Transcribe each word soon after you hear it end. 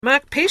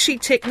Mark Pesce,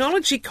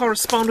 technology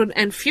correspondent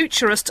and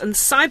futurist and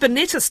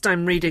cybernetist,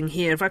 I'm reading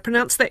here. Have I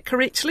pronounced that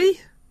correctly?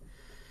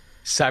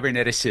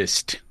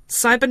 Cyberneticist.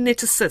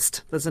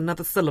 Cyberneticist. There's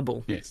another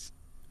syllable. Yes.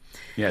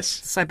 Yes.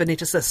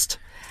 Cyberneticist.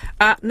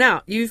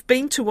 Now, you've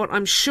been to what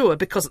I'm sure,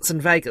 because it's in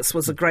Vegas,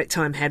 was a great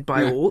time had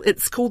by all.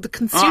 It's called the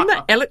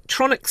Consumer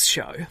Electronics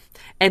Show,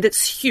 and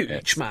it's huge,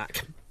 Yes.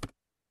 Mark.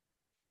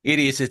 It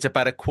is. It's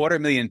about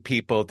 250,000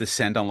 people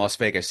descend on Las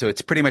Vegas. So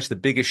it's pretty much the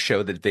biggest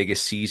show that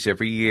Vegas sees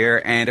every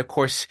year. And of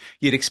course,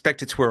 you'd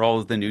expect it's where all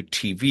of the new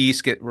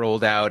TVs get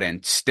rolled out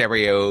and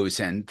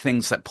stereos and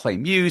things that play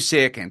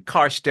music and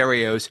car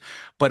stereos.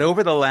 But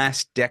over the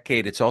last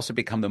decade, it's also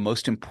become the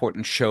most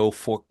important show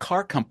for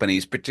car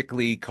companies,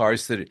 particularly car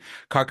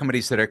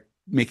companies that are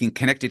making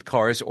connected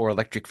cars or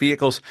electric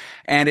vehicles.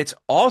 And it's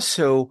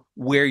also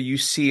where you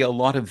see a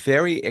lot of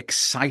very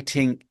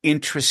exciting,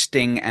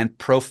 interesting, and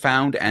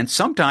profound, and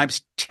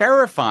sometimes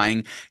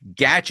terrifying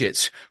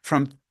gadgets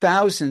from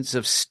thousands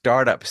of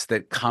startups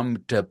that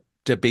come to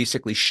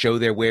basically show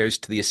their wares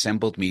to the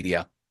assembled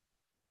media.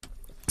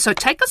 So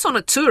take us on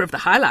a tour of the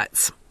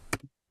highlights.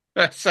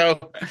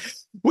 So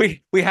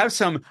we have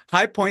some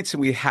high points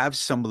and we have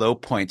some low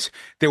points.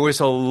 There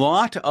was a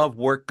lot of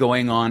work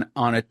going on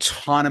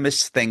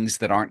autonomous things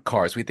that aren't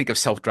cars. We think of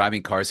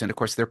self-driving cars, and of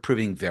course, they're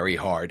proving very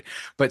hard.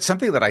 But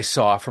something that I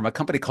saw from a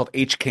company called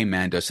HK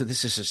Mando, so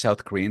this is a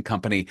South Korean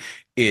company,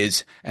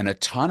 is an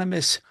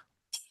autonomous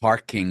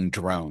parking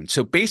drone.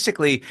 So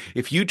basically,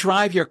 if you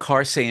drive your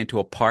car, say, into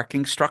a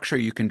parking structure,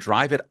 you can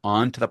drive it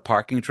onto the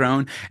parking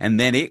drone, and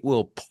then it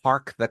will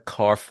park the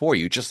car for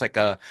you, just like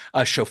a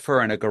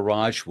chauffeur in a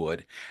garage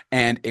would.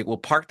 And it will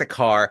park the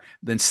car,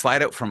 then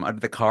slide out from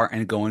under the car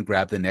and go and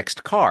grab the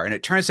next car. And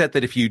it turns out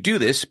that if you do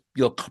this,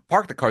 you'll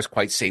park the cars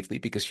quite safely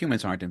because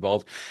humans aren't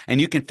involved.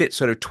 And you can fit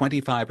sort of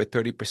 25 or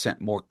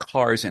 30% more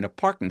cars in a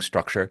parking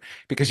structure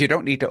because you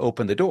don't need to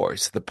open the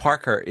doors. The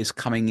parker is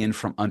coming in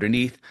from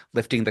underneath,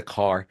 lifting the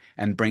car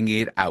and bringing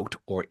it out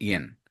or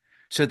in.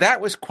 So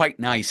that was quite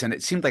nice. And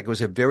it seemed like it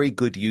was a very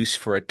good use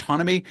for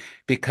autonomy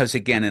because,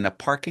 again, in a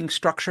parking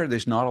structure,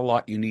 there's not a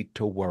lot you need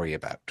to worry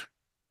about.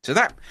 So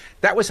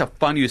that was a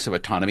fun use of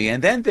autonomy.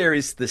 And then there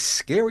is the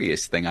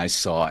scariest thing I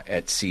saw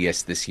at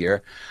CES this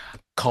year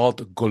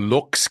called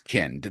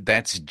Glückskind.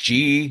 That's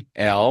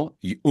G-L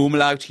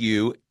umlaut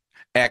U-X-K-I-N-D.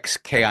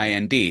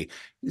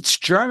 It's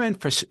German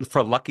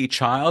for lucky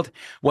child.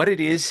 What it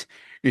is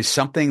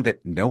something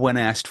that no one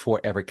asked for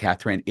ever,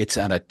 Kathryn. It's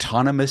an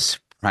autonomous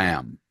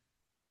pram.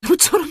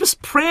 Autonomous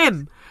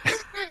pram?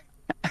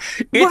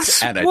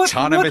 It's an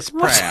autonomous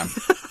pram.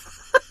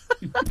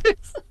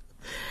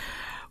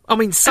 I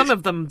mean, some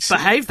of them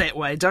behave that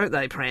way, don't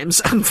they, prams,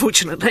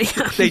 unfortunately?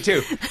 They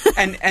do.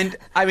 And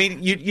I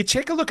mean, you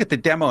take a look at the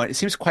demo, and it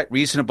seems quite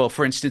reasonable.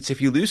 For instance, if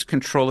you lose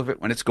control of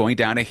it when it's going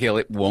down a hill,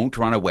 it won't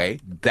run away.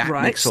 That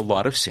makes a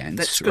lot of sense,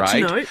 That's good to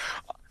know.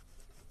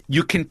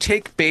 You can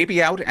take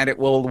baby out and it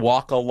will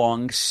walk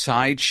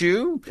alongside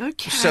you.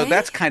 Okay. So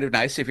that's kind of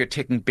nice if you're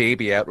taking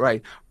baby out,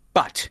 right?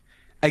 But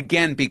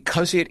again,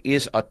 because it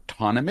is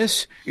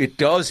autonomous, it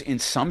does in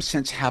some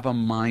sense have a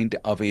mind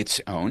of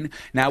its own.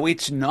 Now,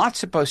 it's not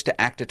supposed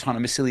to act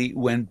autonomously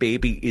when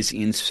baby is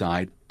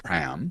inside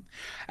pram,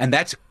 and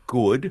that's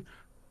good.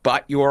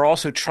 But you are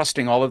also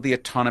trusting all of the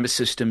autonomous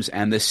systems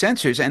and the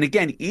sensors. And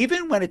again,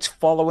 even when it's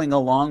following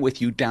along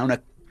with you down a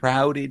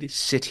crowded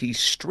city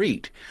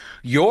street,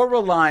 you're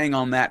relying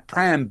on that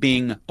pram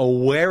being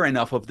aware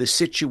enough of the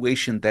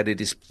situation that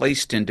it is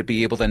placed in to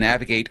be able to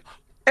navigate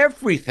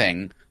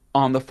everything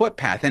on the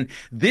footpath. And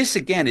this,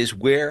 again, is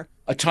where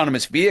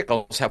autonomous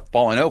vehicles have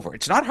fallen over.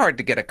 It's not hard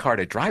to get a car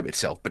to drive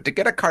itself, but to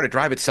get a car to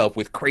drive itself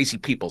with crazy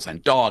peoples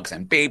and dogs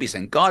and babies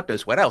and God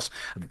knows what else,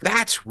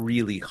 that's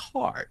really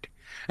hard.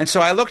 And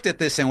so I looked at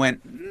this and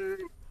went,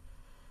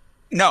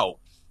 no,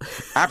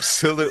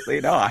 absolutely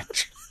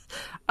not.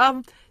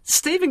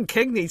 Stephen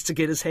King needs to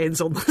get his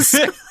hands on this.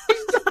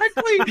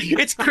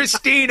 Exactly. It's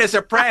Christine as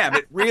a pram.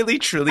 It really,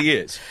 truly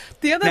is.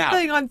 The other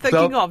thing I'm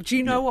thinking of, do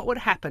you know what would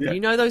happen? Yeah.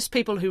 You know those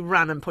people who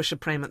run and push a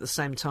pram at the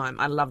same time?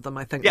 I love them.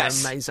 I think they're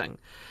amazing.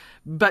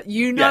 But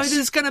you know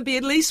there's going to be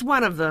at least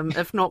one of them,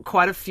 if not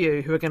quite a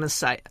few, who are going to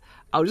say,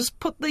 I'll just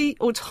put the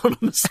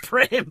autonomous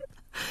pram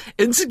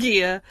into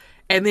gear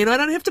and then I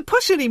don't have to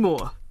push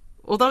anymore.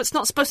 Although it's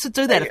not supposed to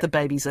do that if the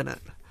baby's in it.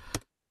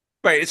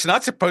 Right, it's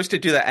not supposed to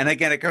do that. And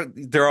again,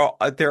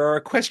 there are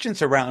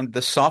questions around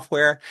the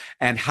software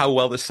and how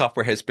well the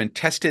software has been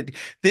tested.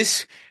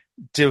 This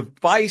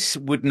device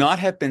would not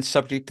have been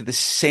subject to the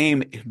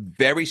same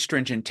very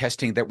stringent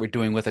testing that we're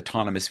doing with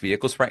autonomous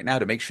vehicles right now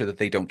to make sure that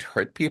they don't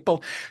hurt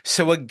people.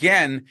 So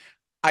again,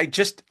 I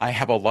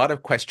have a lot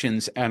of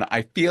questions, and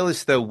I feel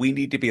as though we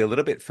need to be a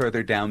little bit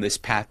further down this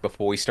path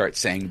before we start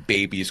saying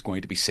baby is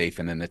going to be safe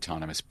in an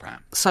autonomous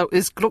pram. So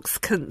is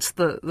Glückskind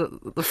the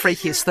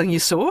freakiest thing you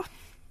saw?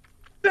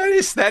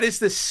 That is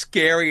the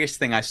scariest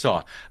thing I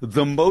saw.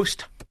 The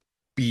most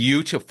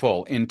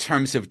beautiful in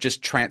terms of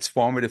just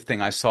transformative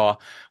thing I saw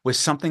was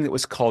something that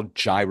was called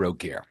gyro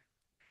gear.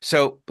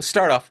 So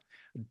start off,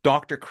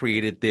 doctor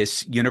created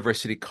this,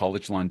 University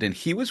College London.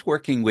 He was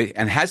working with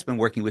and has been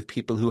working with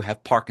people who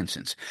have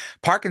Parkinson's.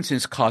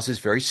 Parkinson's causes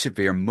very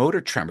severe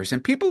motor tremors,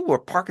 and people who are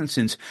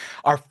Parkinson's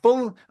are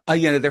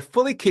they're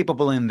fully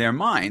capable in their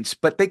minds,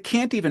 but they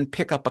can't even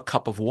pick up a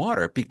cup of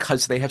water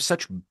because they have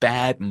such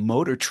bad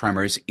motor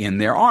tremors in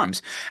their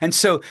arms. And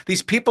so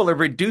these people are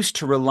reduced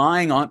to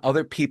relying on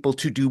other people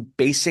to do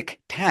basic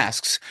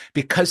tasks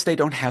because they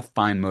don't have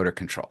fine motor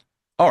control.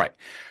 All right.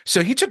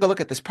 So he took a look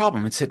at this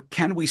problem and said,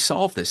 can we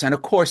solve this? And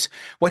of course,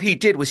 what he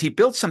did was he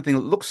built something that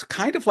looks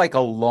kind of like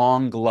a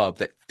long glove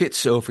that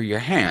fits over your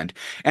hand.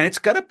 And it's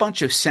got a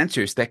bunch of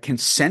sensors that can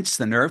sense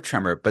the nerve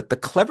tremor. But the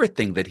clever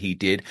thing that he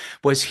did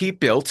was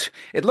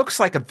it looks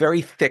like a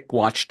very thick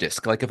watch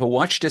disc. Like if a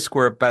watch disc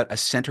were about 1.5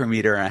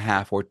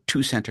 centimeters or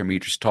 2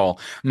 centimeters tall,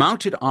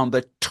 mounted on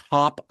the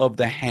top of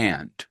the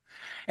hand.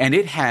 And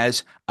it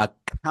has a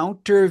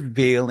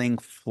countervailing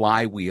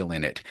flywheel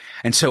in it.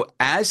 And so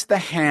as the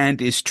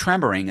hand is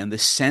tremoring and the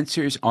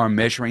sensors are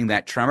measuring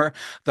that tremor,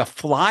 the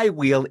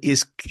flywheel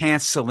is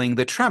canceling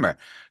the tremor.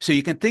 So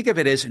you can think of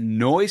it as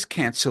noise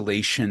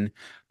cancellation,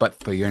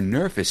 but for your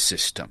nervous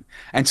system.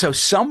 And so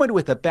someone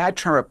with a bad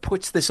tremor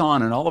puts this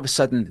on, and all of a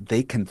sudden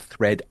they can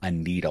thread a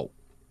needle.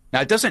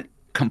 Now, it doesn't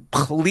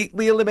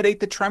completely eliminate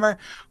the tremor,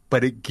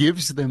 but it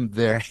gives them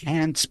their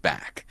hands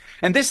back.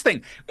 And this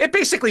thing, it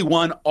basically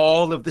won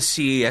all of the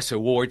CES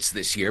awards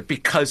this year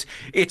because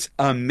it's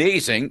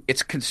amazing.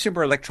 It's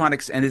consumer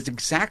electronics, and it's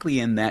exactly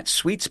in that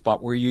sweet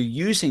spot where you're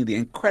using the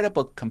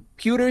incredible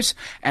computers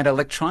and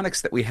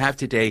electronics that we have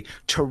today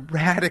to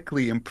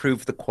radically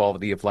improve the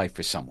quality of life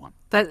for someone.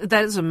 That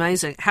is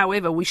amazing.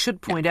 However, we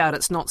should point out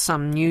it's not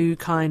some new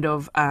kind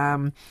of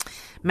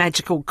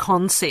magical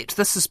concept.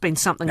 This has been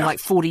something like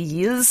 40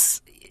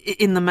 years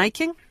in the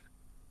making.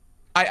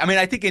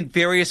 I think in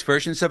various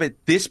versions of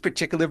it, this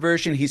particular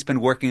version he's been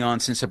working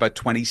on since about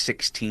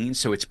 2016.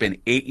 So it's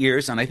been 8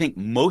 years. And I think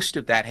most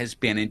of that has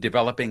been in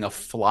developing a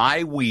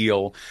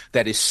flywheel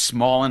that is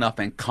small enough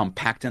and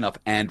compact enough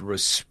and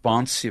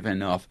responsive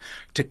enough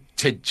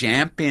to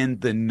dampen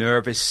the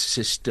nervous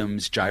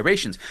system's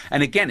gyrations.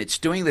 And again, it's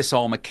doing this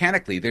all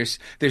mechanically. There's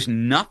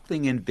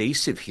nothing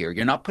invasive here.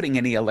 You're not putting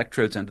any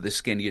electrodes under the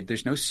skin.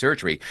 There's no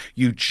surgery.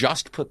 You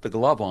just put the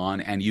glove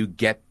on and you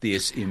get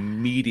this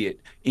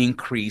immediate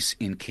increase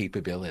in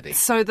capability.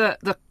 So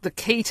the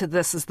key to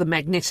this is the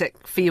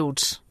magnetic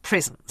field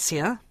presence,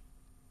 yeah?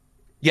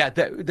 Yeah,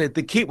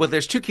 the key, well,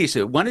 there's two keys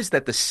to it. One is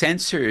that the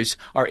sensors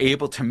are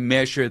able to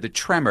measure the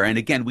tremor. And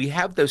again, we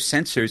have those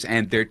sensors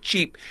and they're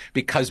cheap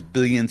because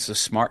billions of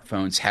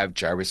smartphones have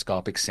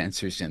gyroscopic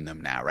sensors in them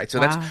now, right? So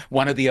that's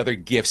one of the other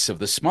gifts of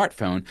the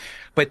smartphone.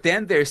 But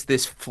then there's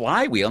this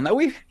flywheel. Now,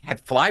 we've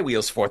had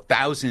flywheels for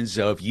thousands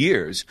of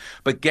years,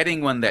 but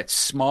getting one that's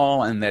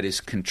small and that is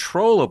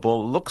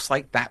controllable looks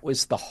like that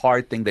was the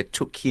hard thing that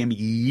took him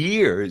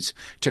years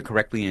to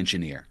correctly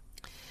engineer.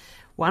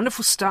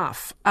 Wonderful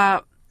stuff.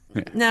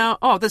 Now,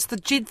 there's the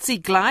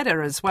Jetsy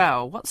glider as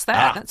well. What's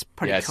that? That's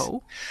pretty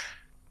cool.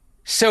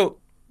 So,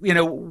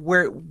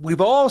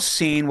 we've all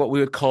seen what we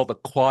would call the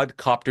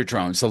quadcopter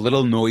drones, the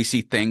little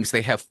noisy things.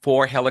 They have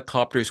 4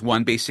 helicopters,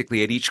 one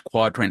basically at each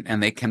quadrant,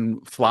 and they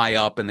can fly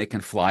up and they can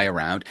fly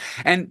around.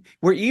 And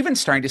we're even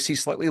starting to see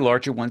slightly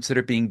larger ones that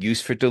are being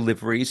used for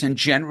deliveries. And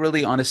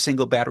generally on a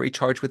single battery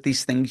charge with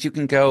these things, you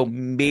can go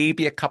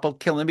maybe a couple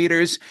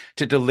kilometers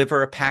to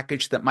deliver a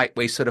package that might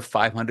weigh sort of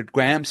 500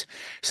 grams.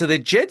 So the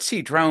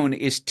Jetsy drone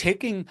is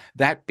taking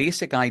that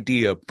basic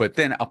idea, but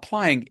then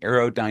applying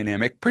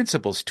aerodynamic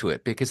principles to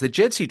it, because the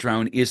Jetsy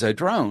drone is a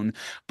drone,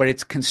 but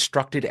it's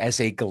constructed as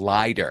a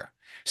glider.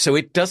 So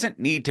it doesn't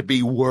need to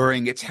be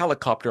whirring its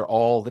helicopter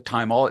all the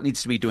time. All it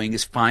needs to be doing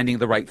is finding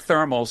the right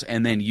thermals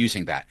and then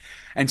using that.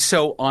 And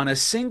so on a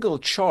single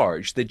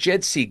charge, the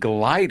Jetsy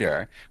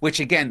glider, which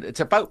again, it's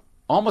about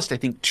almost, I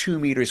think, 2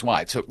 meters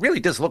wide. So it really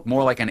does look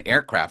more like an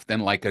aircraft than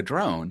like a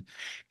drone,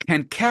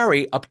 can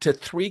carry up to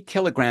 3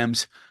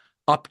 kilograms,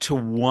 up to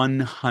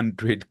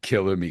 100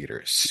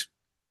 kilometers.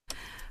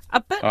 A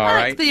bit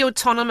like the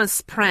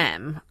autonomous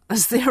pram.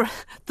 Is there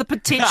the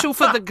potential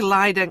for the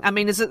gliding? I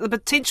mean, is it the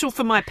potential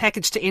for my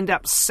package to end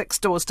up 6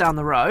 doors down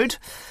the road?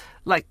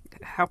 Like,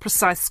 how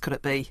precise could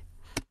it be?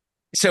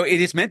 So it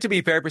is meant to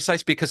be very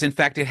precise because, in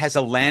fact, it has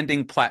a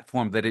landing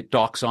platform that it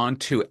docks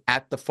onto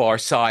at the far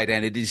side,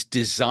 and it is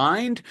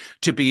designed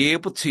to be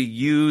able to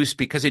use,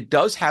 because it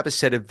does have a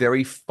set of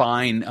very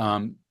fine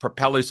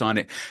propellers on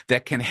it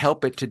that can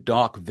help it to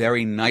dock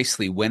very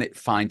nicely when it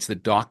finds the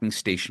docking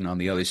station on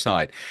the other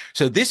side.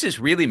 So this is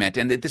really meant,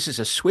 and this is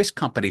a Swiss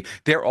company,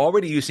 they're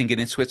already using it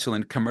in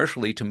Switzerland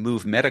commercially to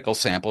move medical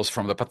samples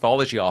from the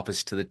pathology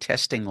office to the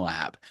testing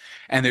lab.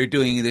 And they're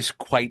doing this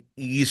quite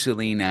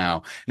easily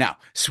now. Now,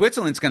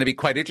 Switzerland's going to be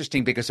quite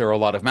interesting because there are a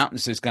lot of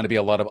mountains. There's going to be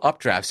a lot of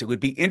updrafts. It would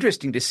be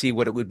interesting to see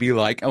what it would be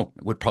like. Oh,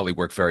 it would probably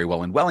work very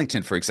well in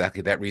Wellington for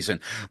exactly that reason.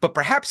 But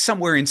perhaps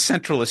somewhere in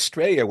central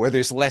Australia where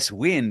there's less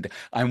wind,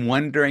 I'm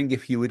wondering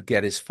if you would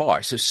get as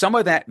far. So some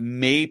of that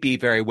may be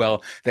very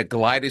well that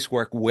gliders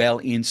work well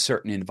in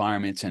certain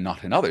environments and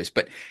not in others.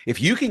 But if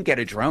you can get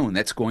a drone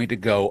that's going to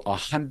go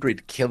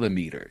 100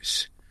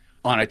 kilometers,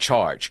 on a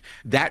charge.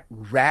 That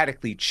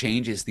radically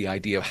changes the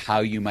idea of how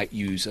you might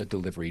use a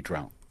delivery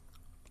drone.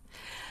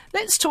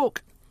 Let's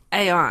talk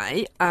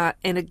AI.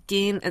 And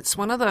again, it's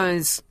one of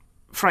those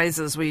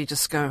phrases where you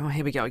just go, oh,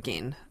 here we go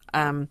again.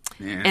 And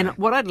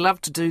what I'd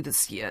love to do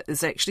this year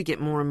is actually get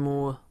more and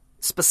more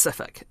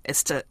specific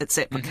as to its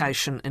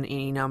application in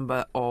any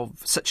number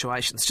of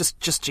situations.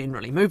 Just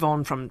generally move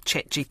on from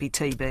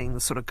ChatGPT being the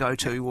sort of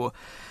go-to,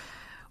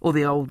 or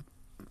the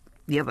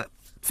other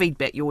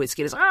feedback you always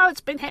get is, oh,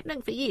 it's been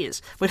happening for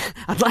years. But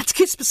I'd like to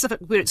get specific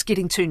where it's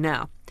getting to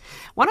now.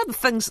 One of the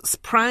things that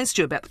surprised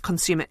you about the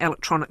Consumer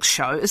Electronics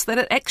Show is that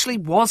it actually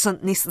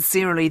wasn't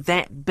necessarily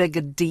that big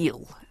a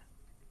deal.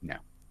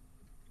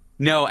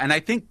 No, and I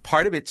think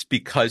part of it's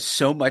because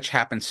so much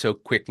happened so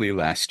quickly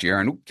last year.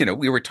 And,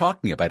 we were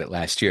talking about it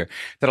last year,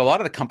 that a lot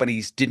of the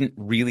companies didn't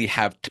really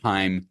have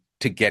time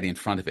to get in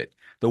front of it.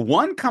 The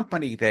one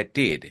company that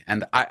did,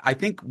 and I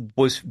think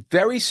was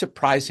very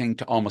surprising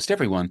to almost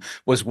everyone,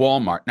 was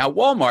Walmart. Now,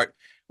 Walmart,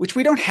 which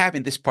we don't have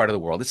in this part of the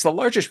world, it's the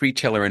largest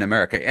retailer in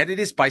America, and it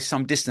is by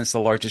some distance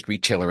the largest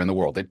retailer in the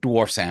world. It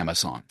dwarfs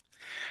Amazon.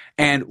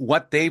 And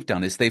what they've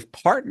done is they've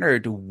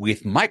partnered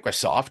with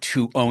Microsoft,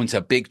 who owns a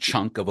big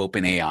chunk of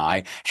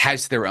OpenAI,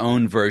 has their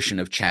own version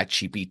of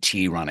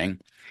ChatGPT running,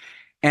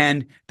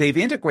 and they've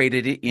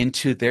integrated it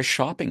into their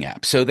shopping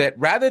app so that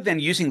rather than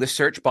using the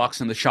search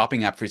box in the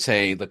shopping app for,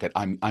 say,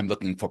 I'm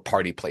looking for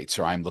party plates,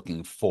 or I'm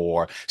looking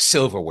for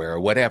silverware, or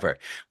whatever,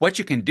 what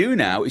you can do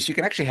now is you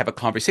can actually have a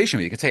conversation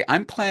with you. You can say,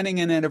 I'm planning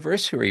an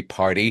anniversary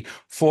party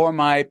for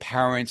my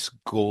parents'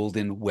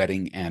 golden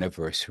wedding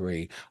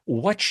anniversary.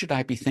 What should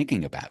I be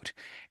thinking about?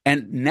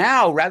 And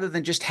now, rather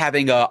than just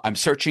having I'm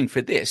searching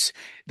for this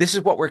is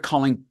what we're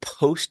calling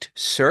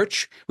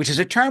post-search, which is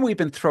a term we've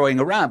been throwing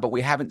around, but we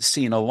haven't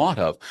seen a lot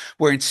of,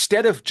 where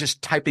instead of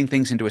just typing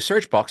things into a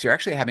search box, you're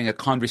actually having a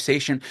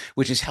conversation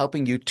which is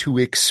helping you to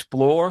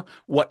explore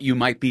what you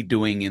might be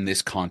doing in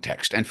this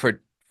context. And for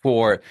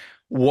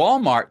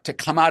Walmart to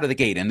come out of the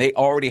gate, and they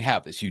already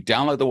have this. You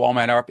download the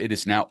Walmart app, it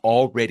is now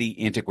already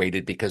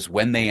integrated, because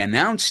when they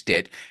announced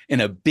it in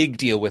a big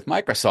deal with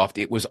Microsoft,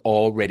 it was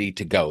all ready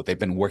to go. They've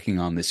been working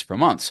on this for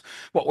months.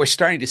 What we're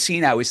starting to see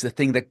now is the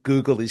thing that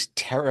Google is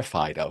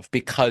terrified of,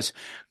 because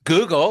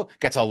Google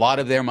gets a lot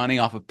of their money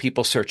off of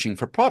people searching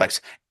for products.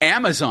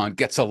 Amazon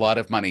gets a lot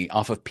of money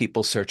off of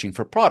people searching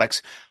for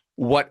products.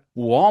 What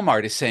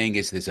Walmart is saying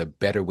is there's a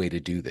better way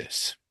to do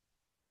this.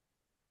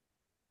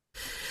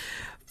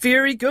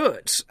 Very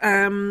good.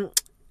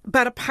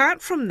 But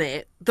apart from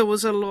that, there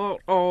was a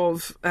lot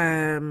of,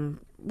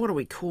 what do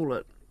we call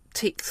it?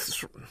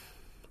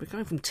 We're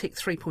going from Tech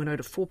 3.0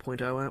 to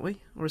 4.0, aren't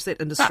we? Or is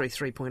that Industry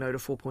 3.0 to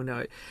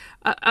 4.0?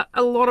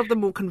 A lot of the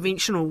more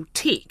conventional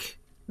tech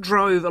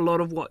drove a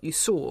lot of what you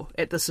saw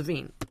at this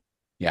event.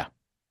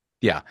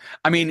 Yeah.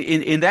 I mean,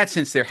 in that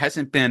sense, there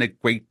hasn't been a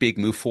great big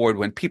move forward.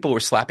 When people were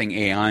slapping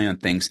AI on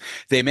things,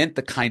 they meant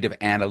the kind of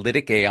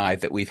analytic AI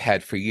that we've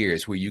had for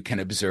years, where you can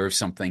observe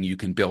something, you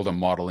can build a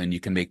model, and you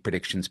can make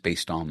predictions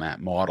based on that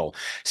model.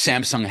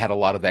 Samsung had a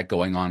lot of that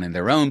going on in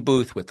their own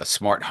booth with the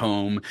smart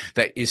home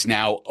that is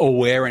now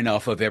aware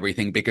enough of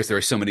everything, because there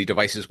are so many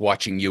devices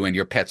watching you and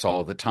your pets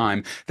all the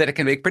time, that it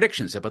can make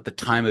predictions about the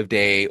time of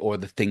day or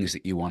the things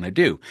that you want to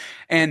do.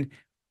 And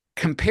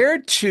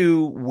compared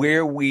to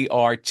where we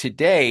are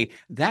today,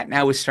 that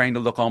now is starting to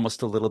look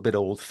almost a little bit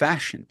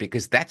old-fashioned,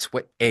 because that's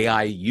what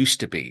AI used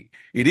to be.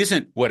 It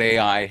isn't what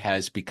AI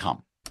has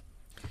become.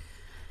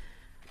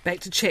 Back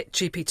to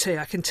ChatGPT,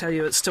 I can tell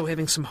you it's still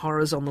having some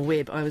horrors on the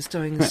web. I was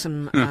doing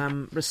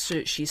some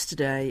research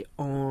yesterday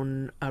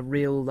on a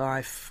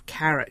real-life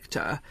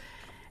character,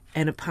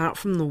 and apart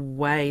from the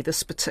way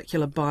this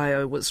particular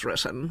bio was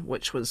written,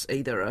 which was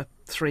either a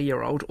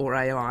 3-year-old or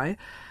AI,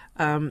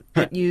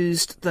 it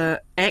used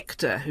the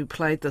actor who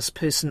played this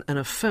person in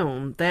a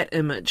film, that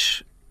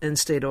image,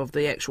 instead of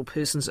the actual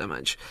person's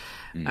image.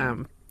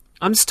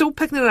 I'm still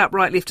picking it up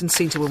right, left and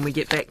centre when we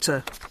get back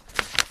to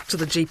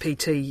the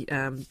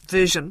GPT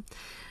version.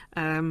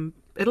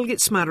 It'll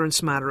get smarter and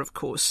smarter, of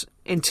course.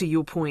 And to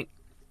your point,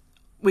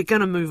 we're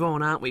going to move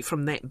on, aren't we,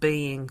 from that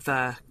being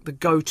the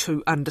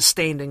go-to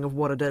understanding of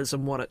what it is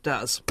and what it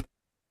does.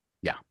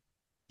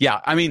 Yeah,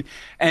 I mean,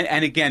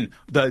 and again,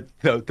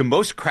 the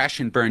most crash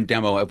and burn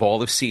demo of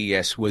all of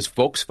CES was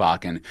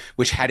Volkswagen,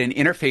 which had an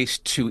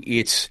interface to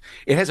it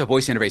has a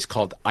voice interface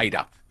called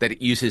IDA that it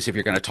uses if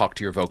you're going to talk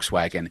to your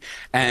Volkswagen,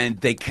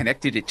 and they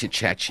connected it to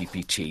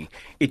ChatGPT.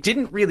 It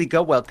didn't really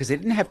go well because they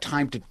didn't have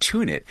time to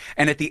tune it.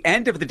 And at the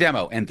end of the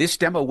demo, and this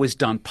demo was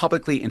done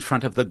publicly in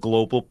front of the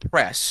global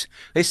press,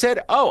 they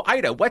said, "Oh,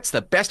 IDA, what's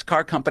the best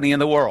car company in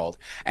the world?"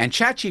 And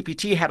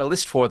ChatGPT had a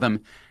list for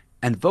them,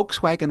 and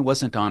Volkswagen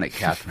wasn't on it,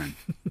 Kathryn.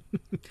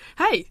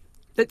 Hey,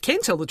 it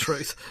can tell the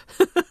truth.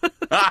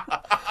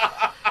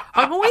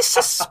 I'm always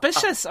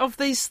suspicious of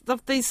these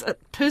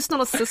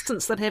personal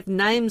assistants that have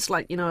names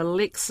like,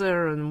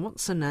 Alexa and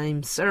what's her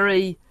name,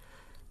 Siri.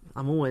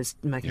 I'm always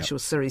making sure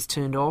Siri's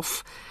turned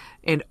off.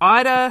 And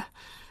Ida,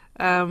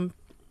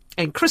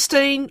 And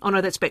Christine, oh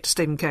no, that's back to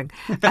Stephen King.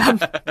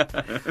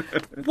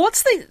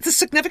 What's the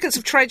significance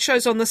of trade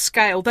shows on this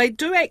scale? They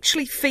do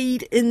actually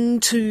feed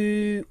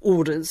into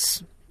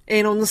orders,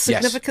 and on the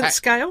significant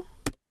scale?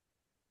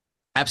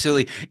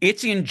 Absolutely.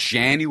 It's in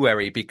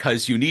January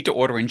because you need to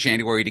order in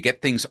January to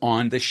get things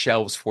on the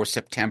shelves for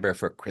September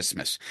for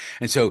Christmas.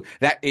 And so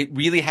that it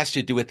really has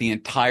to do with the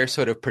entire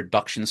sort of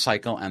production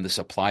cycle and the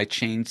supply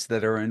chains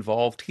that are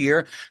involved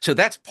here. So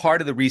that's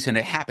part of the reason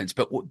it happens.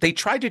 But they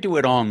tried to do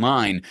it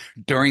online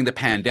during the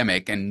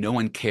pandemic and no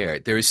one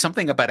cared. There is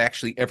something about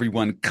actually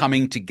everyone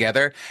coming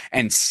together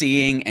and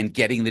seeing and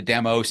getting the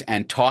demos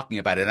and talking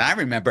about it. And I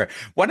remember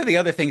one of the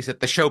other things at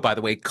the show, by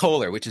the way,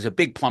 Kohler, which is a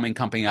big plumbing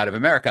company out of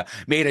America,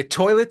 made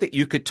a toilet that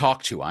you could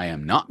talk to. I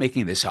am not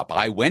making this up.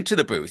 I went to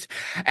the booth,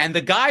 and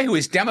the guy who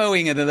was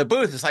demoing it in the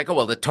booth is like, oh,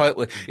 well, the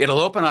toilet, it'll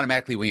open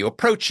automatically when you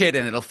approach it,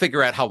 and it'll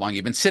figure out how long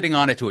you've been sitting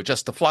on it to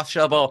adjust the flush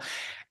level.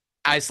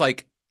 I was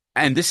like,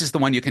 and this is the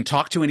one you can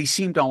talk to, and he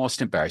seemed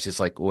almost embarrassed.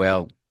 It's like,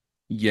 well,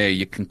 yeah,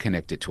 you can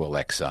connect it to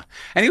Alexa.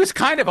 And he was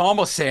kind of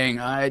almost saying,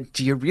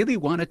 do you really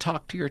want to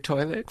talk to your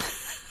toilet?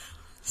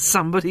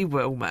 Somebody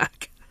will,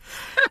 Mark.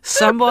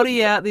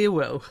 Somebody out there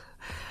will.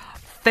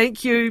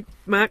 Thank you,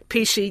 Mark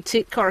Pesce,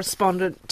 tech correspondent